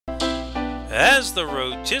as the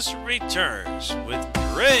rotisserie returns with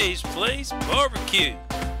Dre's Place Barbecue.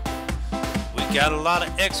 We got a lot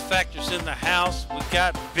of X Factors in the house. We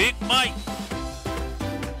got Big Mike.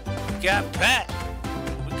 We got Pat.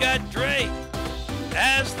 We got Dre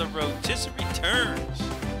as the rotisserie returns.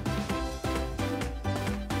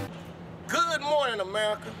 Good morning,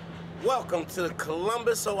 America. Welcome to the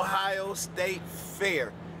Columbus, Ohio State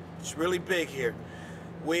Fair. It's really big here.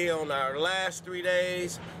 We're on our last 3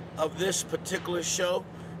 days of this particular show,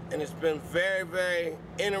 and it's been very, very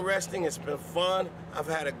interesting. It's been fun. I've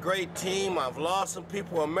had a great team. I've lost some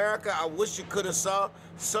people. America, I wish you could have saw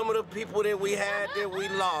some of the people that we had that we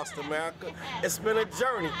lost, America. It's been a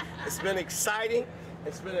journey. It's been exciting.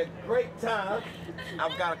 It's been a great time.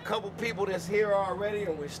 I've got a couple people that's here already,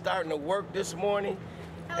 and we're starting to work this morning.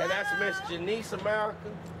 And that's Miss Janice, America.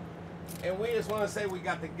 And we just want to say we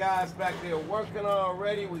got the guys back there working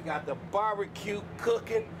already. We got the barbecue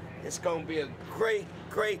cooking. It's going to be a great,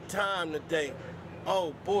 great time today.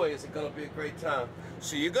 Oh boy, is it going to be a great time.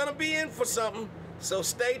 So you're going to be in for something. So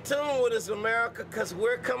stay tuned with us, America, because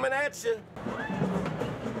we're coming at you.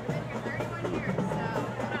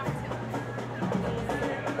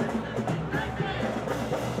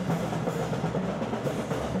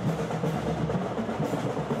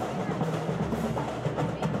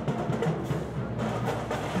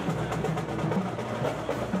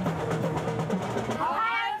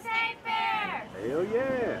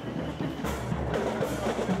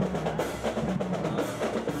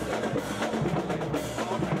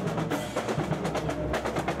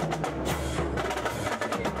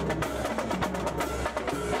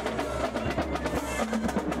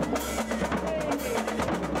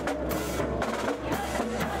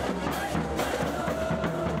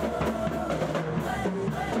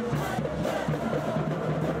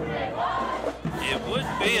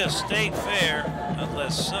 Be a state fair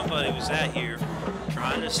unless somebody was out here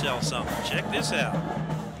trying to sell something. Check this out.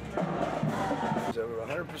 So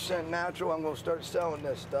 100% natural. I'm going to start selling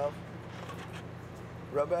this stuff.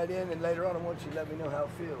 Rub that in, and later on I want you to let me know how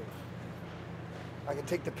it feels. I can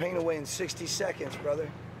take the pain away in 60 seconds, brother.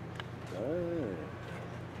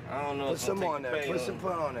 I don't know. Put some on there. Put some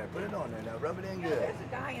fun on there. Put it on there now. Rub it in good. There's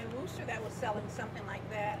a guy in Worcester that was selling something like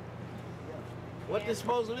that. What this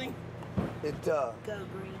supposed to be? Go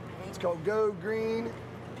Green. It's called Go Green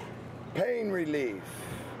Pain Relief.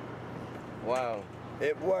 Wow.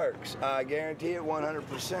 It works. I guarantee it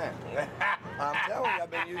 100%. I'm telling you, I've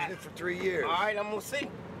been using it for 3 years. All right, I'm going to see.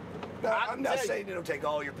 No, I'm not saying it'll take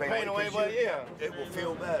all your pain away, but yeah. It will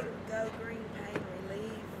feel better. Go Green Pain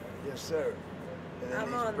Relief. Yes, sir. And then I'm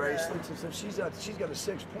these on bracelets and stuff. She's got a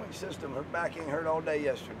 6-point system. Her back ain't hurt all day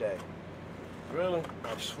yesterday. Really?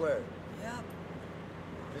 I swear. Yep.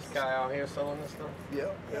 This guy out here selling this stuff?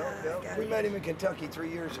 Yep. We met him in Kentucky 3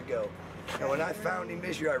 years ago. And when I found him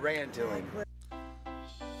this year, I ran to him.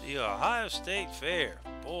 The Ohio State Fair.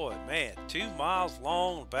 Boy, man, 2 miles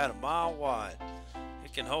long, about 1 mile wide.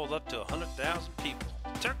 It can hold up to 100,000 people.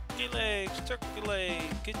 Turkey legs,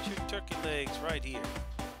 get your turkey legs right here.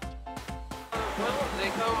 Well, they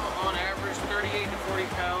come on average 38 to 40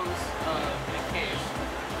 pounds in case,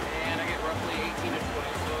 and I get roughly 18 to 20,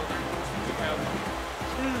 so they're close to 2 pounds.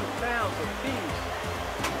 2 pounds a piece.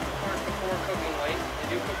 Of course, before cooking weight,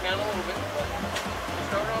 they do cook down a little bit, but they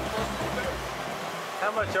start off close to 2 pounds.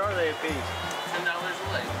 How much are they a piece? $10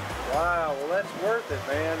 a leg. Wow, well that's worth it,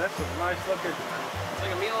 man. That's a nice looking. It's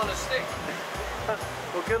like a meal on a stick.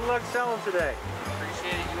 Well, good luck selling today.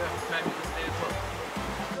 Appreciate it. You have a fabulous day as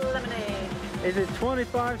well. Lemonade. Is it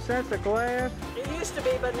 25 cents a glass? It used to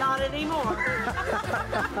be, but not anymore.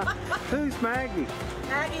 Who's Maggie?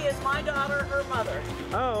 Maggie is my daughter, her mother.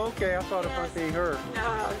 Oh, okay. I thought it might be her.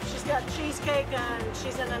 No, she's got cheesecake, and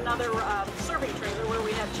she's in another serving trailer where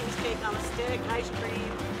we have cheesecake on a stick, ice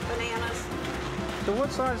cream, bananas. So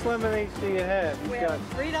what size lemonades do you have? We have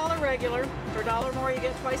 $3 regular. For $1 more, you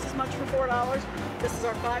get twice as much for $4. This is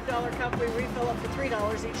our $5 cup. We refill up for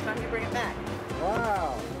 $3 each time you bring it back.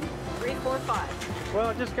 Wow. 3, 4, 5. Well,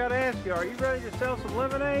 I just got to ask you, are you ready to sell some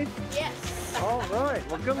lemonade? Yes. All right.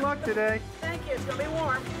 Well, good luck today. Thank you. It's going to be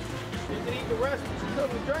warm. You can eat the rest, but you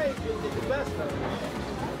couldn't drink. You'll get the best of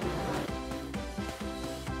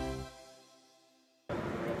it.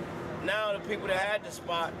 Now the people that had the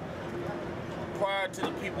spot, prior to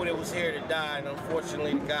the people that was here that died,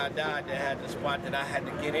 unfortunately the guy died that had the spot that I had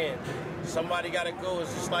to get in. Somebody got to go.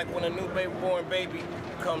 It's just like when a newborn baby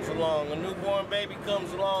comes along. A newborn baby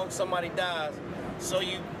comes along, somebody dies. So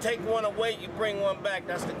you take one away, you bring one back.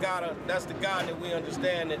 That's the God that we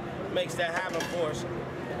understand that makes that happen for us.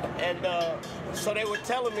 And so they were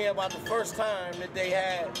telling me about the first time that they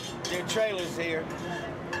had their trailers here.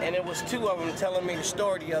 and it was 2 of them telling me the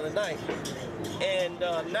story the other night. And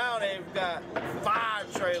now they've got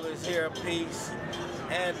 5 trailers here apiece,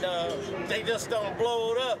 and they just don't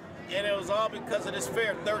blow it up. And it was all because of this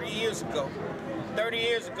fair 30 years ago. 30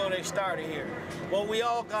 years ago they started here. Well, we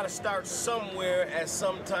all got to start somewhere at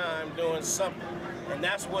some time doing something. And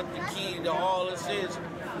that's what the key to all this is.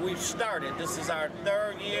 We've started. This is our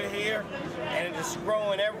 3rd year here, and it's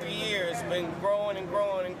growing every year. It's been growing and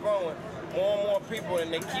growing and growing. More and more people,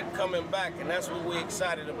 and they keep coming back, and that's what we're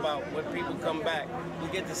excited about. When people come back, we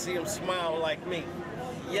get to see them smile like me.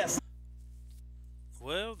 Yes.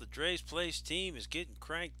 Well, the Dre's Place team is getting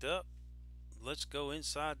cranked up. Let's go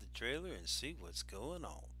inside the trailer and see what's going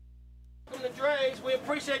on. Welcome to Dre's. We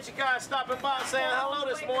appreciate you guys stopping by and saying hello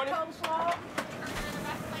this morning.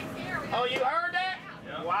 Oh, you heard that?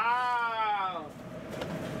 Yeah. Wow.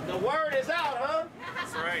 The word is out, huh?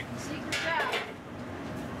 That's right.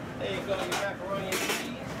 There you go, your macaroni and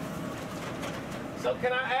cheese. So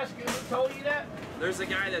can I ask you who told you that? There's a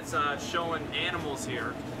guy that's showing animals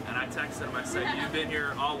here, and I texted him. I said, "You've been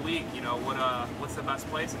here all week. You know what's the best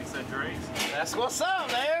place?" And he said, "Dre's." That's what's up.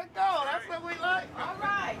 There you go. That's what we like. All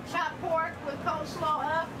right, chopped pork with coleslaw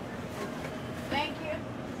up. Thank you.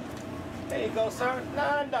 There you go, sir.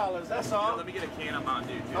 $9. That's all. Let me get a can of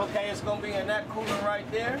Mountain Dew, Jim. Okay, it's gonna be in that cooler right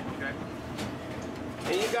there. Okay.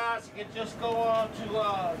 And you guys can just go on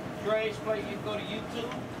to Dre's Place. You can go to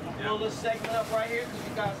YouTube. We'll pull this segment up right here because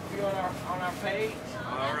you guys will be on our page.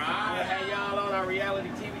 All We'll right. have y'all on our reality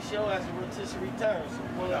TV show as the Rotisserie returns. So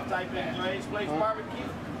pull up, type in Dre's Place Barbecue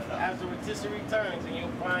as the Rotisserie returns, and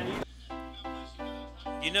you'll find you.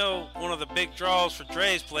 You know, one of the big draws for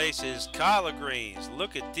Dre's Place is collard greens.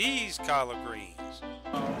 Look at these collard greens.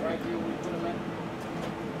 Right here we put them in.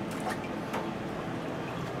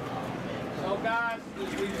 So guys,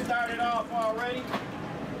 we started off already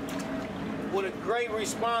with a great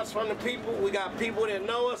response from the people. We got people that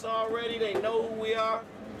know us already. They know who we are.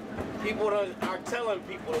 People that are telling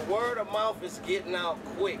people. The word of mouth is getting out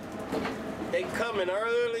quick. They coming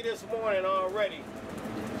early this morning already.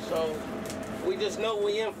 So we just know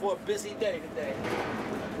we in for a busy day today.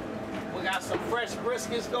 We got some fresh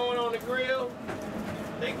briskets going on the grill.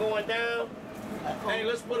 They going down. Hey,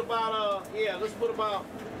 let's put about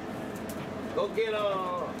go get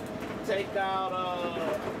take out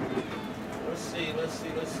let's see. Little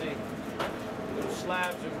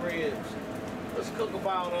slabs of ribs. Let's cook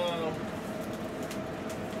about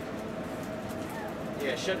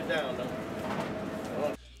yeah, shut it down though.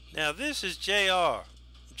 Now this is JR.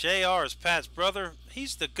 JR is Pat's brother.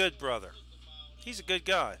 He's the good brother. He's a good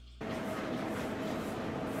guy.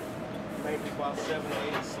 Maybe about 7 or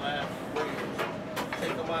 8 slabs of ribs.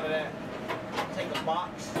 Take them out of that. Take a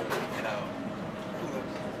box. You know.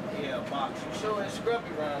 Yeah, a box. You sure it's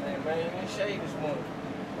scrubby around there, man. You ain't shaved this morning.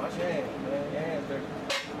 Wash your hands, man. Your hands dirty.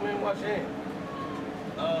 Come in, wash your hands.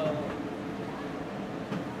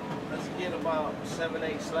 Let's get about 7,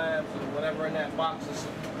 8 slabs or whatever in that box of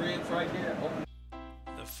ribs right there. Open.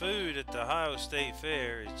 The food at the Ohio State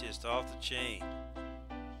Fair is just off the chain.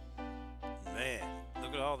 Man,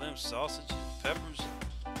 look at all them sausages and peppers.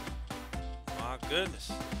 My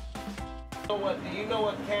goodness. Do you know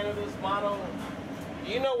what Canada's motto?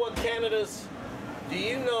 Do you know what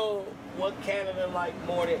Canada like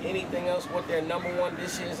more than anything else, what their #1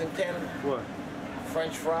 dish is in Canada? What?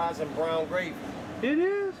 French fries and brown gravy. It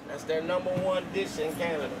is? That's their #1 dish in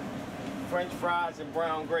Canada. French fries and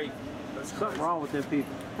brown gravy. There's something wrong with them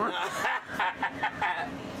people.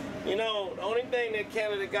 You know, the only thing that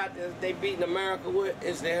Canada got that they beating America with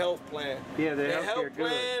is their health plan. Yeah, their health healthcare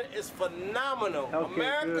plan is phenomenal. Healthcare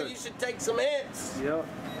America, good. you should take some hits. Yep.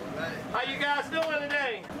 How you guys doing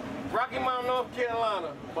today? Rocky Mount, North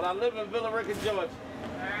Carolina, but I live in Villa Rica, Georgia. All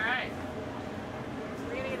right.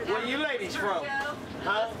 Where you ladies from?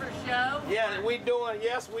 Huh? For show? Yeah,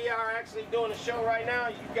 yes, we are actually doing a show right now.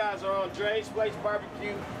 You guys are on Dre's Place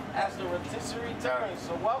Barbecue as the Rotisserie returns,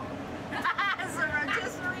 so welcome. It's a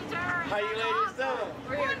rotisserie return. How you ladies doing?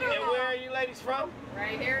 Wonderful. And where are you ladies from?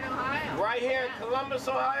 Right here in Ohio. Right here in Columbus,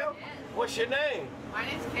 Ohio? Yes. What's your name? My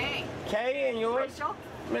name's Kay. Kay, and yours? Rachel.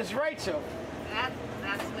 Miss Rachel. That's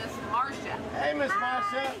Miss Marcia. Hey, Miss Hi.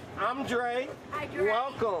 Marcia. I'm Dre. Hi, Dre.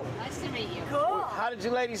 Welcome. Nice to meet you. Cool. How did you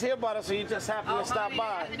ladies hear about us, or you just happened to stop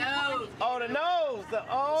by? No. Oh, the nose.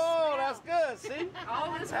 That's good. See?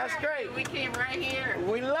 Oh, That's great. We came right here.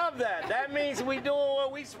 We love that. That means we doing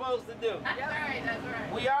what we supposed to do. That's right. That's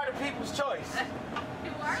right. We are the people's choice.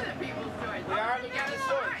 Who are the people's choice? We are the You got it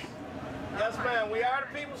people's right. choice. Yes, ma'am. We are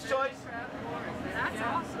the people's choice. That's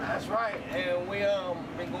awesome. That's right. And we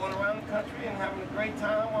been going around the country and having a great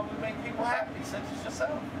time while we make people happy, such as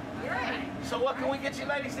yourself. Great. So what can we get you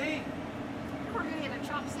ladies to eat? We're gonna get a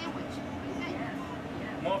chopped sandwich. What do you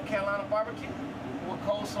think? North Carolina barbecue with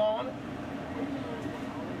coleslaw on it.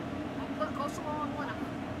 We'll put coleslaw on one of them.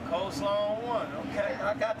 Coleslaw on one. Okay,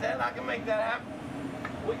 I got that. I can make that happen.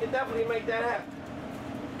 We can definitely make that happen.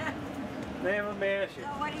 Ma'am, let me ask you. So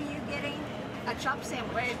what are you getting? A chopped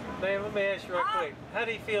sandwich. Ma'am, let me ask you real quick. How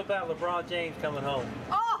do you feel about LeBron James coming home?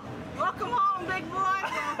 Oh, welcome home, big boy.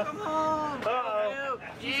 Welcome home. Uh-oh.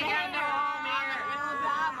 You ain't got no home here.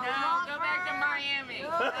 No, go back to Miami.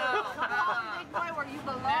 Come on, big boy, where you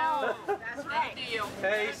belong. That's right. Big deal.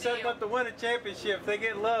 Hey, he's setting up to win a championship. If they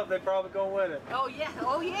get love, they probably gonna win it. Oh yeah,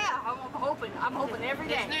 oh yeah. I'm hoping every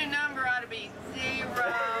This day. new number ought to be 0.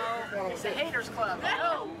 It's a haters club.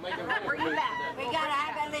 Oh, bring it back. We gotta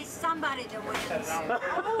have at least somebody that wins.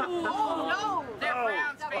 Oh no. They're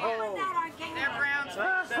Browns Put fans. that on camera. They're Browns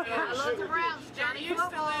fans. I love the Browns. Johnny used to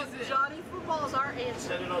football. lose it. Johnny football's our answer.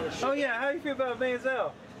 Set it on the Oh yeah, how do you feel about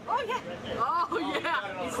Manziel? Oh yeah. Oh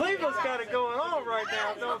yeah. Cleveland's got it going on right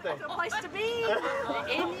now, don't they? It's a place to be. The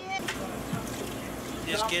Indians.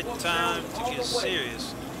 It's getting time to get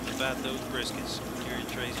serious about those briskets here at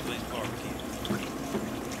Trey's Place Barbecue.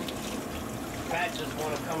 Pat just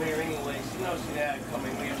want to come here anyway. She knows she had to come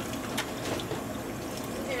in here.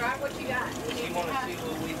 Hey, right, what you got? She want to see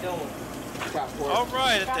what we doing. All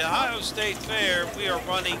right, at the Ohio State Fair, we are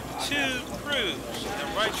running 2 crews.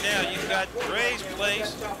 And right now, you've got Trey's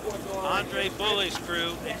Place, Andre Bully's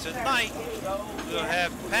crew, and tonight we'll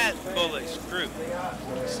have Pat Bully's crew.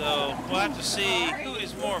 So we'll have to see who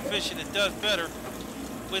is more efficient and does better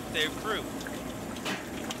with their crew.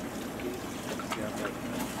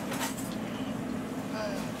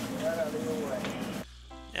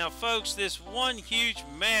 Now, folks, this one huge,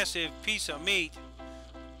 massive piece of meat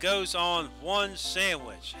goes on one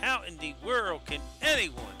sandwich. How in the world can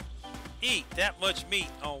anyone eat that much meat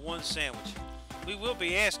on one sandwich? We will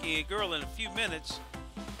be asking a girl in a few minutes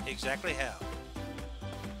exactly how.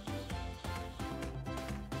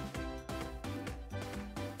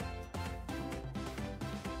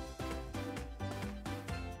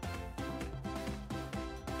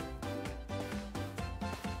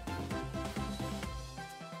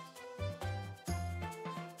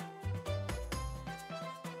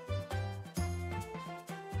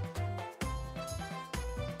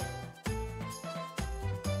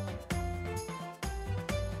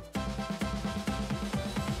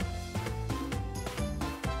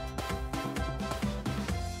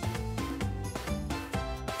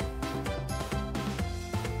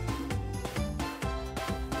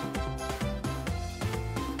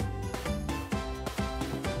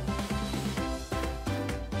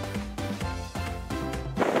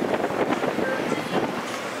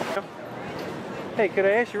 Hey, could I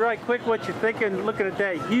ask you right quick what you're thinking looking at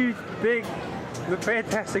that huge, big,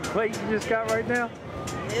 fantastic plate you just got right now?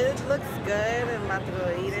 It looks good. I'm about to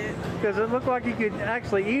go eat it. Does it look like you could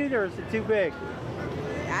actually eat it, or is it too big?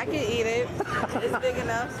 I can eat it. It's big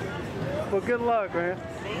enough. Well, good luck, man.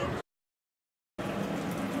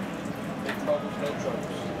 Big bubbles, no troubles.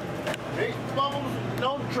 Big bubbles,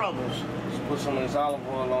 no troubles. Let's put some of this olive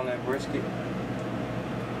oil on that brisket.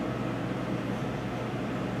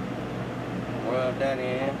 Rub that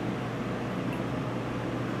in.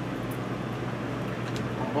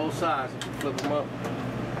 On both sides, flip them up.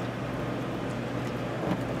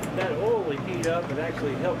 That oil we heat up and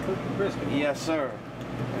actually help cook the brisket. Yes, sir.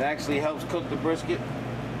 It actually helps cook the brisket.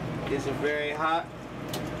 Gets it very hot.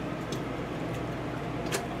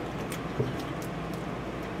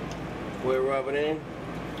 We'll rub it in.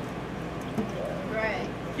 Right.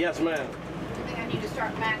 Yes, ma'am. I think I need to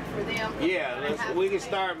start mac for them. Yeah, we can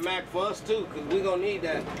start mac for us too, because we're going to need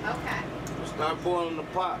that. Okay. Start boiling the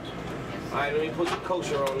pot. All right, let me put some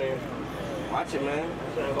kosher on there. Watch it, man.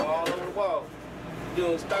 It's going to go all over the wall.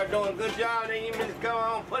 Start doing a good job, then you just go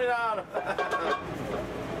on, put it on.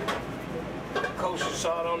 Kosher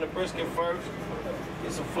salt on the brisket first.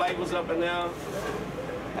 Get some flavors up in there.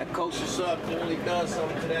 That kosher salt really does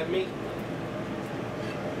something to that meat.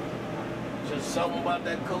 Just something about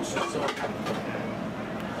that kosher salt.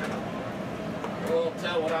 We won't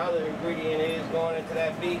tell what other ingredient is going into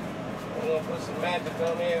that beef. We're going to put some magic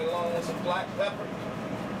on there along with some black pepper.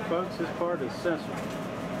 Folks, this part is censored.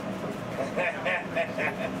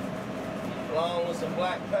 Along with some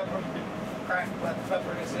black pepper. Cracked black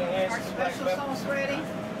pepper that's in there. Our some black special pepper. sauce ready?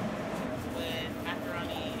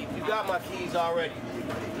 You got my keys already.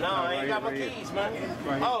 No, I ain't got my keys, man.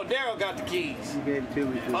 Oh, Daryl got the keys. You gave it to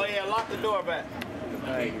me too. Oh yeah, lock the door back.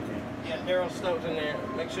 Yeah, Daryl Stokes in there.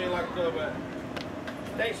 Make sure you lock the door back.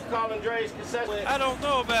 Thanks for calling Dre's Concession. I don't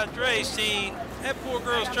know about Dre's team. That poor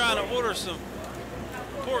girl's trying to order some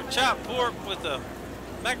chopped pork with the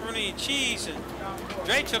macaroni and cheese, and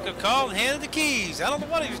Dre took a call and handed the keys. I don't know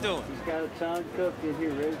what he was doing. He's got a ton cooked in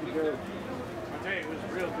here, ready to go. I tell you, it was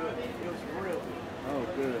real good. It was real good. Oh,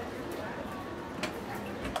 good.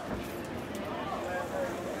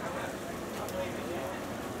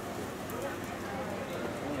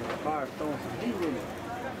 Man, the fire's throwing some heat in it.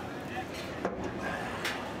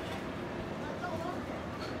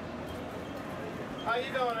 How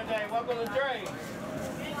you doing today? Welcome to Dre's.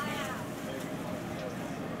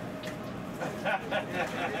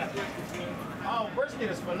 Oh, brisket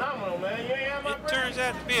is phenomenal, man. You ain't had my It turns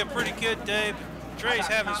out to be a pretty good day, but Dre's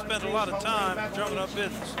having spent a lot of time drumming up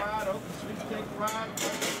business.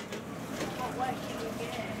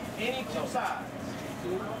 Any two sides.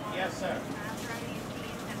 Yes, sir.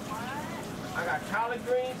 I got collard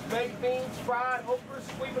greens, baked beans, fried okra,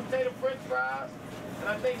 sweet potato french fries, and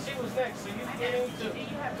I think she was next, so you can get in too. Do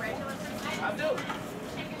you have regular french I do.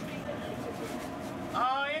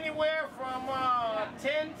 Anywhere from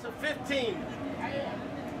 10 to 15.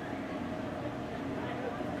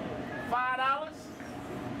 $5.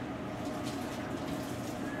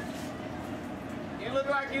 You look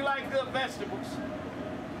like you like good vegetables.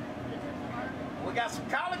 We got some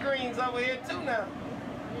collard greens over here too now.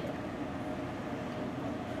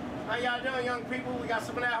 How y'all doing, young people? We got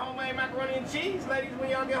some of that homemade macaroni and cheese, ladies, when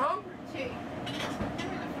y'all get hungry.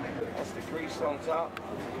 That's the grease on top.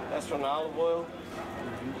 That's from the olive oil.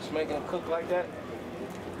 Just making it cook like that.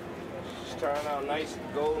 Just turning out nice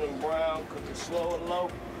golden brown, cook it slow and low.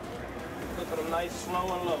 Cooking them nice,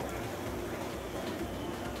 slow and low.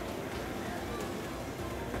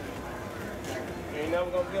 You ain't never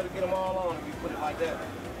gonna be able to get them all on if you put it like that.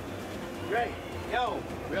 Great. Yo.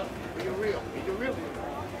 Real. Be a real. Be a real.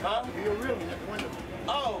 Huh? Be a real. At the window.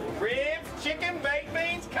 Oh, ribs, chicken, baked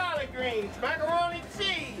beans, collard greens, macaroni,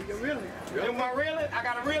 cheese. Be a real. Am I reeling? I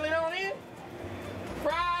gotta reel it on in?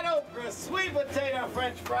 Fried okra, sweet potato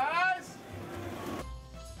french fries.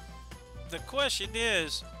 The question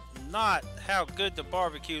is not how good the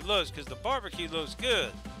barbecue looks, because the barbecue looks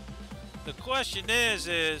good. The question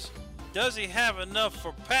is does he have enough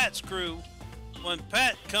for Pat's crew when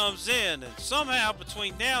Pat comes in? And somehow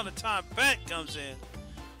between now and the time Pat comes in,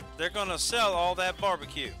 they're gonna sell all that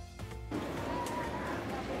barbecue.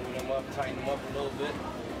 Open them up, tighten them up a little bit,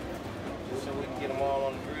 just so we can get them all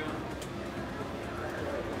on the grill.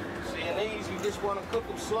 See, in these, you just want to cook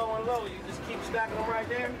them slow and low. You just keep stacking them right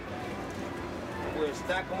there. We'll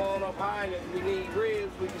stack them all up high, and if we need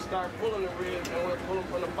ribs, we can start pulling the ribs, and we'll pull them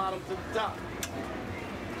from the bottom to the top.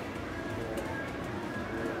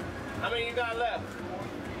 How many you got left?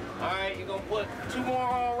 All right, you're gonna put 2 more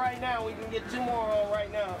on right now. We can get 2 more on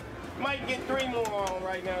right now. Might get 3 more on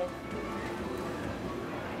right now.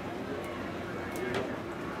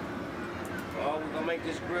 Oh, we're gonna make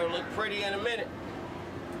this grill look pretty in a minute.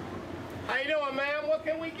 How you doing, man? What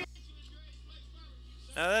can we get?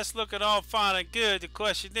 Now that's looking all fine and good. The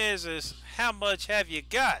question is how much have you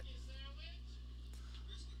got?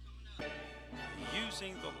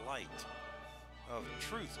 Using the light of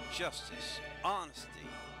truth, justice, honesty,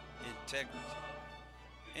 integrity,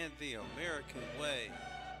 and the American way,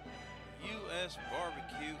 U.S.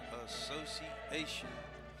 Barbecue Association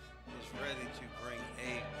is ready to bring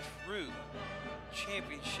a true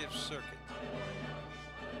championship circuit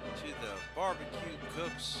to the barbecue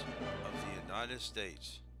cooks of the United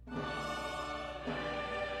States.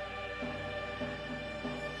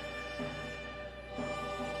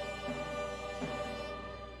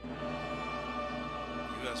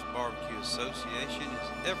 U.S. Barbecue Association is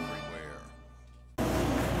everywhere.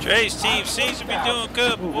 Dre's team seems to be doing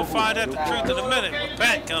good, but we'll find out the truth in a minute when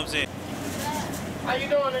Pat comes in. How you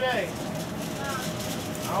doing today?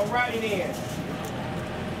 All righty then.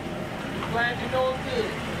 Glad you're doing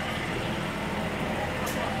good.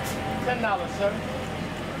 $10, sir.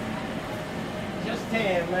 Just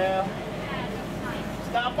 10, man.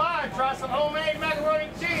 Stop by and try some homemade macaroni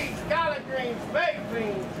and cheese, collard greens, baked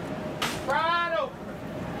beans, fried okra.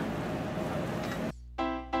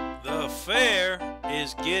 The fair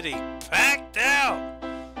is getting packed out.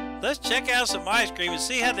 Let's check out some ice cream and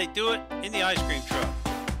see how they do it in the ice cream truck.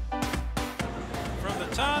 From the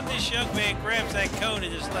time this young man grabs that cone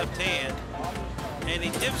in his left hand and he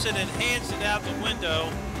dips it and hands it out the window,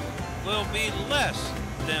 will be less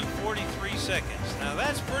than 43 seconds. Now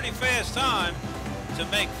that's pretty fast time to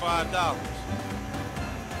make $5.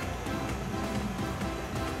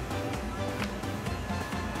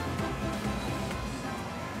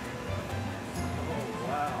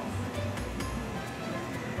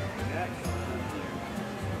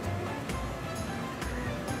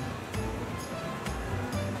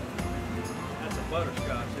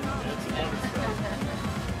 butterscotch. It's a butterscotch.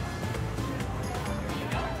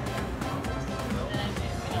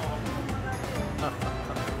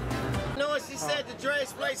 You know what she said to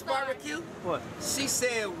Dre's Place Barbecue? What? She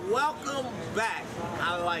said, welcome back.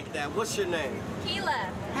 I like that. What's your name? Keela.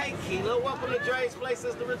 Hey, Keela. Welcome to Dre's Place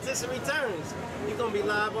as the Rotisserie Returns. You're going to be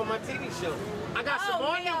live on my TV show. I got some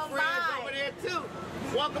more new friends over there, too.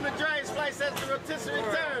 Welcome to Dre's Place as the Rotisserie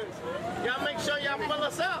Returns. Y'all make sure y'all pull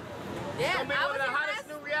us up. Yeah, it's going to be one of the hottest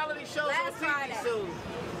new reality shows on TV soon.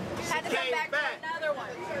 She Had to come came back for another one.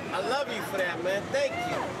 I love you for that, man. Thank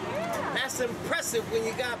you. That's impressive when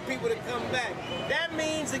you got people to come back. That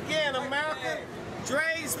means, again, America,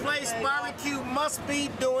 Dre's Place Barbecue must be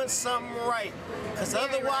doing something right. Because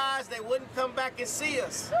otherwise, they wouldn't come back and see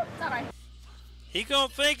us. Sorry. He gonna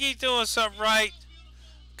think he's doing something right.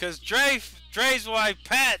 Because Dre's wife,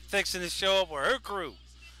 Pat, fixing to show up with her crew.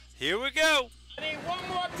 Here we go. I need one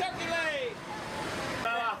more turkey leg.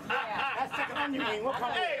 That's second onion ring. What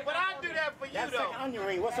color? Hey, but I'll do that for you, That's though. second onion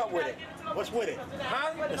ring. What's up with it? What's with it?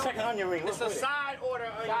 Huh? The second onion ring. It's What's a with side order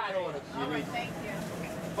onion ring. All right, thank you.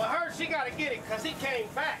 For her, she got to get it because he came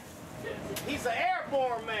back. He's an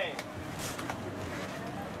airborne man.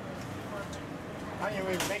 Onion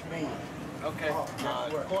ring, baked beans. Okay.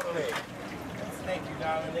 Quarter leg. Thank you,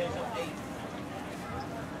 darling. There's your 8.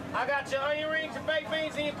 I got your onion rings, your baked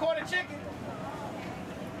beans, and your quarter chicken.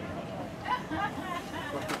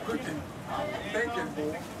 Thinking,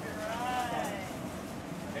 boy.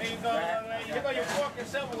 There you go, young lady. Here go your fork and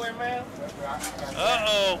silverware, man.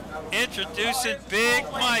 Uh-oh. Introducing Big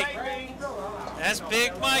Mike. That's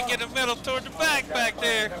Big Mike in the middle toward the back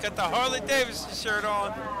there. Got the Harley Davidson shirt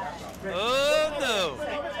on. Oh, no.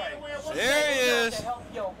 There he is.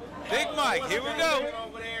 Big Mike. Here we go.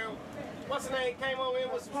 What's the name? Came over here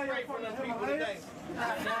with some spray from them people today. I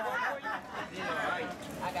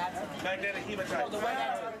got you. Back there, the hematite.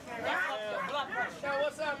 Yo,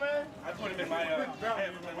 what's up, man? I put him in my head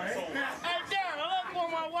with my soul. Hey, Darren, I love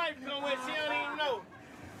when my wife come with. She don't even know.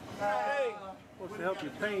 Hey. Supposed to help you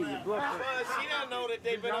pain your blood pressure. Well, she don't know that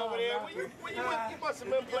they've been over there. You must have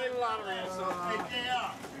been playing lottery or something.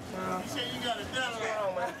 You said you got a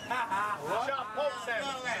dollar. Chop pork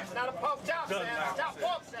sandwich. Not a pork chop sandwich. Chop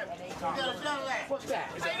pork sandwich. You got a dollar. What's that?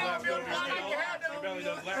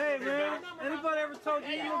 Hey man, anybody ever told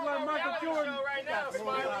you you look like Michael Jordan?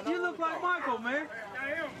 You look like Michael, man. I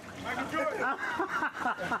am. Michael Jordan.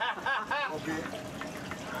 Okay.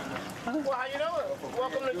 Well, how you doing?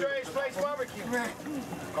 Welcome to Dre's Place Barbecue.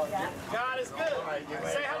 God is good.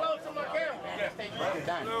 Say hello to my camera.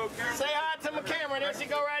 Say hi to my camera. There she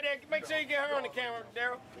go right there. Make sure you get her on the camera,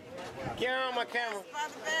 Daryl. Get her on my camera.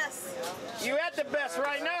 You at the best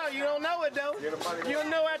right now. You don't know it though. You'll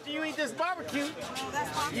know after you eat this barbecue.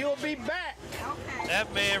 You'll be back.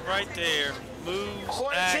 That man right there moves,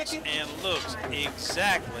 acts, and looks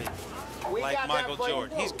exactly like Michael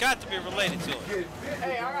Jordan. He's got to be related to him.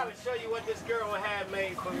 Hey, I gotta show you what this girl had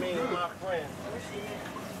made for me and my friend.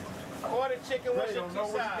 Quarter chicken with your 2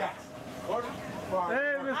 sides.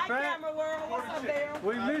 Hey, Miss Hi, Pat. camera world. What's up there?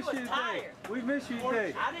 We miss you today. We miss you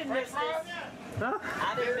today. I didn't miss this. Huh?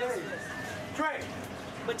 I didn't miss this. Trey.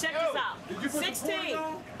 But check this out. 16,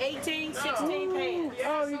 18, 16 pants.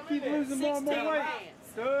 Oh, you keep losing more and more 16 weight. pants.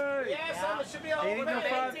 Good. Yeah, something should be all Ain't over no there.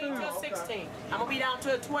 fried 18 food. to 16. I'm going to be down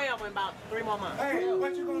to a 12 in about 3 more months. Hey,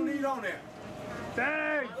 what you gonna need on there?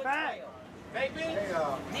 Dang, Pat. Baby?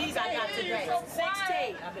 These I got today.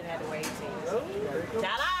 16. I've been had to wait 18.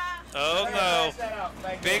 Ta-da! Oh, no.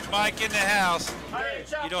 Big Mike in the house.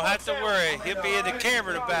 You don't have to worry. He'll be in the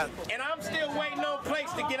camera about it. And I'm still waiting on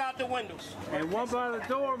plates to get out the windows. And one by the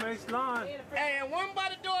door makes 9. Hey, and one by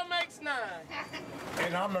the door makes 9.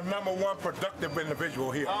 And I'm the #1 productive individual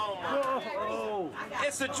here. Oh, my. Oh.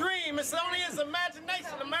 It's a dream. It's only his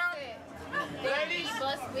imagination, America. Ladies,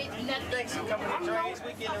 thanks for coming to Dre's.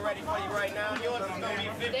 We're getting ready for you right now. Yours is going to be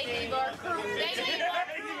 15. They leave our crew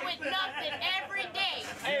with nothing every day.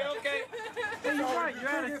 Hey, okay. Hey, you're right. You're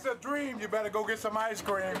at It's a dream. You better go get some ice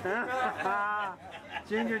cream. it.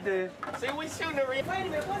 Ginger did. See, we shooting the real. Wait a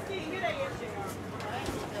minute. What's the here they is?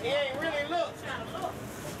 He ain't really look.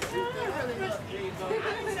 I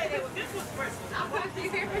didn't say that. This was Christmas.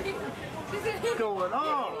 What's going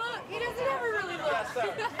on? Look, he doesn't ever really look. Yes,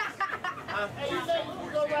 sir. Hey, you think we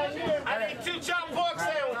can go right here? I need 2 chopped pork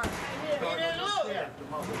sandwiches. He didn't look.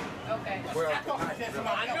 Okay.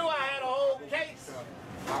 I knew I had a whole case.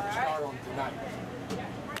 I'll start on tonight.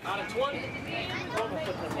 Out of 20?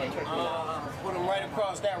 Put them right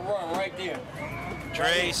across that run right there.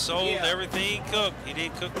 Dre sold everything he cooked. He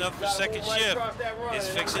didn't cook nothing for second shift. It's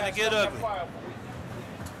fixing to get ugly.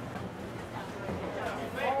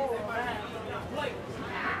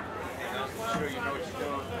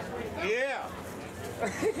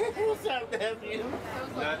 What's up, nephew?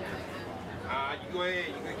 Nothing. You go ahead.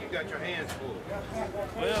 You got your hands full.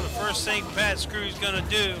 Well, the first thing Pat Screw's gonna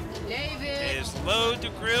do is load the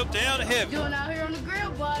grill down heavy. Doing out here on the grill,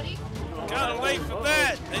 buddy. Kinda late for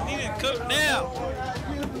that. They need it cooked now.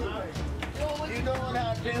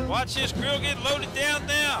 Watch this grill get loaded down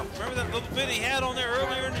now. Remember that little bit he had on there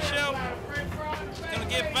earlier in the show? It's gonna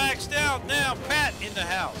get maxed out now. Pat in the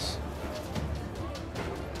house.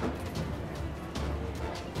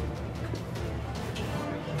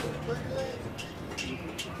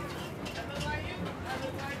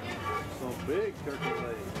 Some big turkey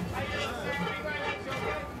legs.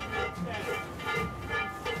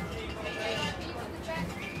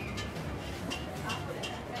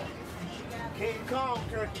 King Kong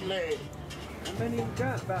turkey leg. How many you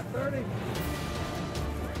got? About 30?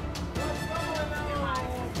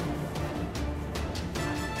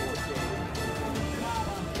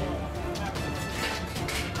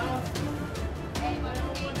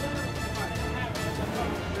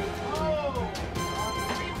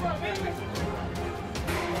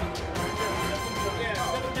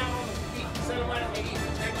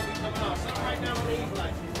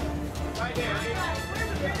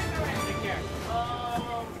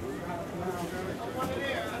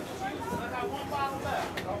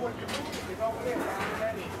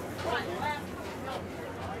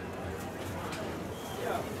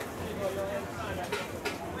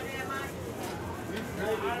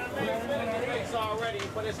 Already,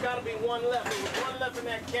 but it's got to be one left. There was one left in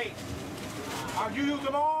that case. You use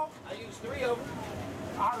them all? I used 3 of them.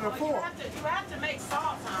 Out of the 4. You have to make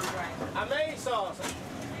sauce, Andre. I made sauce.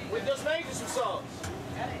 We just made you some sauce.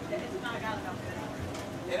 It's not got enough.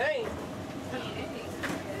 It ain't.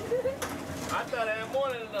 I thought I had more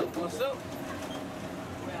than enough myself.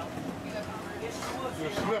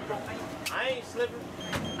 You're slipping. I ain't slipping.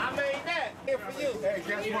 I made that here for you. Hey,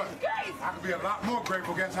 guess what? I could be a lot more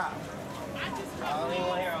grateful. Guess how? I don't even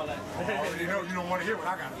want to hear all that. I already know you don't want to hear what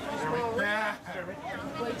I got.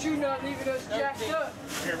 But you not leaving us jacked up.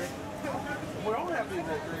 Hear me? We don't have these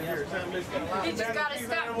three here. You just gotta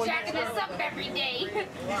stop jacking us up every day.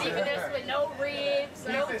 Leaving us with no ribs,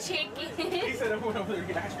 no chicken. He said I went over there to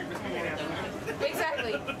get ice cream.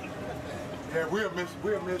 Exactly. Yeah, we'll miss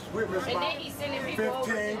And about then he's sending people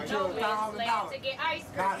over $15 to to no man's land $1,000 to get ice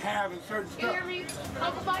cream. not having certain You hear stuff. me,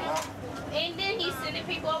 Uncle Mike? And then he's sending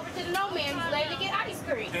people over to the no man's land to get ice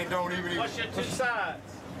cream. They don't even What's your 2 sides?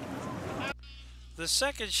 The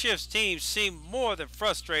second shift's team seem more than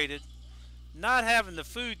frustrated, not having the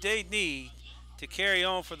food they need to carry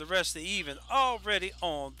on for the rest of the evening already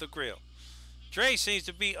on the grill. Dre seems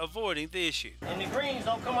to be avoiding the issue. And the greens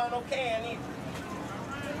don't come out no can either.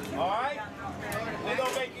 All right? They're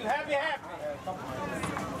going to make you happy. Give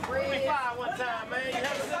me 5 one time, man. You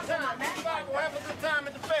have a good time. Give me 5. We'll have a good time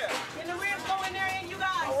at the fair. Can the ribs go in there and you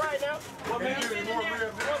guys? All right now. What man, you more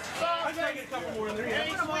ribs? I'm taking a couple more in there.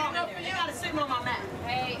 Ain't sweet enough for you. You got to signal on my map.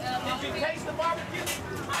 Hey, Did you taste the barbecue?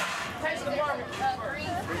 Taste the barbecue.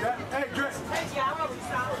 Hey, Dre, Yeah, I already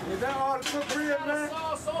saw. is that all the cooked ribs, Got a man?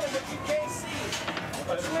 sauce on it, but you can't see it.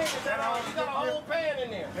 What you mean? Is that all? You got a whole pan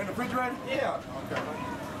in there. In the refrigerator? Yeah. Okay.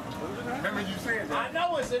 Remember you said that. I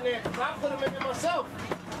know it's in there because I put them in there myself.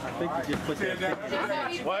 I think you just put that.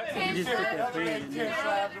 What? You just put that pan in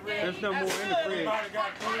there. There's no more in the fridge.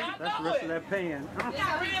 That's the rest of that pan. You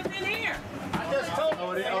got ribs in here. I just told you.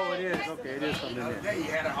 Oh, it is. Okay, it is something in there. Today you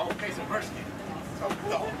had a whole case of brisket.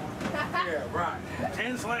 Yeah, right.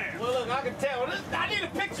 10 slams. Well, look, I can tell. I need a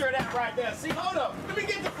picture of that right there. See, hold up. Let me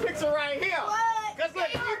get the picture right here. What? Because,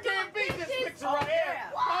 look, you can't beat this picture right here.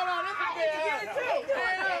 Hold on, this is good.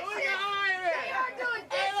 Hey, look, we got all right here.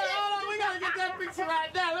 Hey, look, hold on. We got to get that picture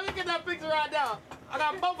right there. Let me get that picture right there. I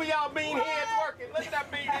got both of y'all bean heads working. Look at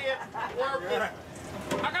that bean head working.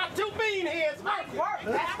 I got 2 bean heads working.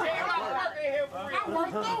 Everybody working here for real. I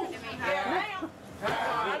work too.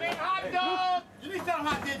 I mean, hot dog. You need to tell them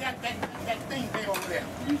how I did that thing over there.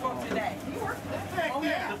 You work today. You work today. Oh,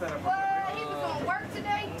 yeah. What? He was gonna work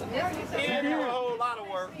today? He didn't do a whole lot of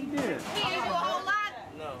work. He did. He didn't do a whole lot?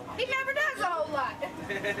 No. He never does a whole lot.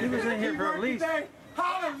 He was in here for at least.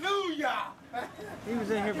 Hallelujah! He was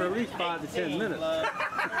in here for at least 5 to 10 minutes. Out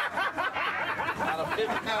of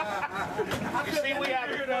 50. You see, we out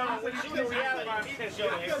here we shoot a reality TV show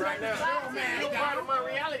here right now. You're part of my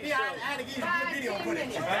reality show. I had to give you a video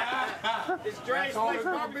footage. It's Dre's all Place it's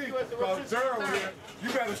gonna Barbecue be. at the Because Rotisserie. Daryl here, you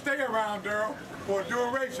better stay around, Daryl, for a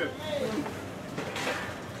duration.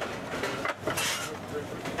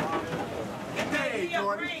 Hey, Your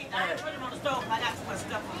Jordan. green. I didn't put it on the stove. I got too much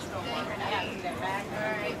stuff on the stove. I got to get that back. All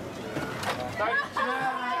right.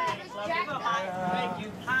 Thank you.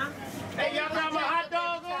 Huh? Hey, y'all got my hot dog?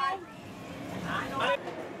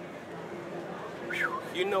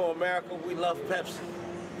 You know, America, we love Pepsi.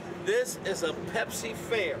 This is a Pepsi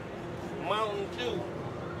fair. Mountain Dew.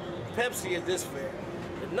 Pepsi at this fair.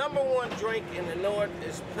 The #1 drink in the North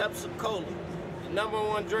is Pepsi-Cola. The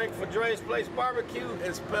 #1 drink for Dre's Place Barbecue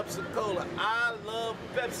is Pepsi-Cola. I love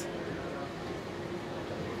Pepsi.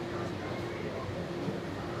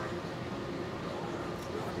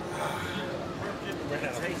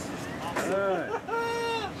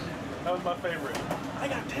 That was my favorite. I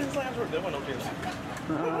got 10 slabs worth. There wasn't no Pepsi.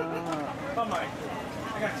 I'm like,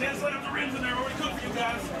 I got 10 slabs of ribs in there already cooked for you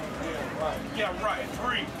guys. Yeah, right.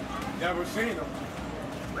 3. Never seen them.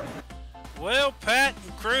 Well, Pat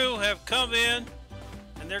and crew have come in,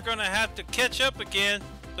 and they're going to have to catch up again.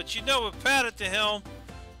 But you know, with Pat at the helm,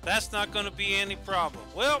 that's not going to be any problem.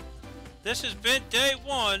 Well, this has been day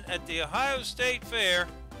 1 at the Ohio State Fair.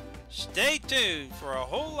 Stay tuned for a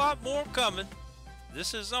whole lot more coming.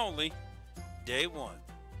 This is only day 1.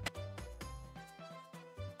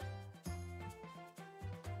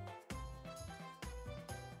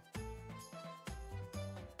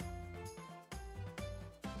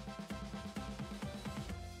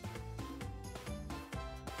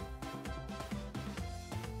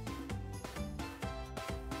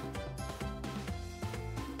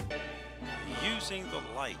 Using the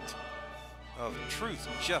light of truth,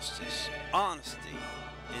 justice, honesty,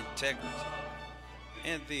 integrity,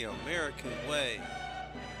 and the American way,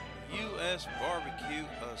 U.S. Barbecue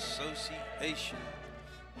Association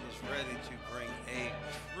is ready to bring a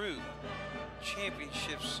true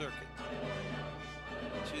championship circuit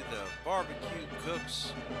to the barbecue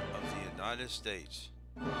cooks of the United States.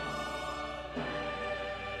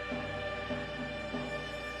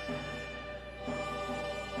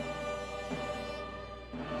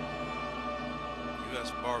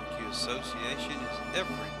 U.S. Barbecue Association is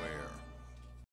everywhere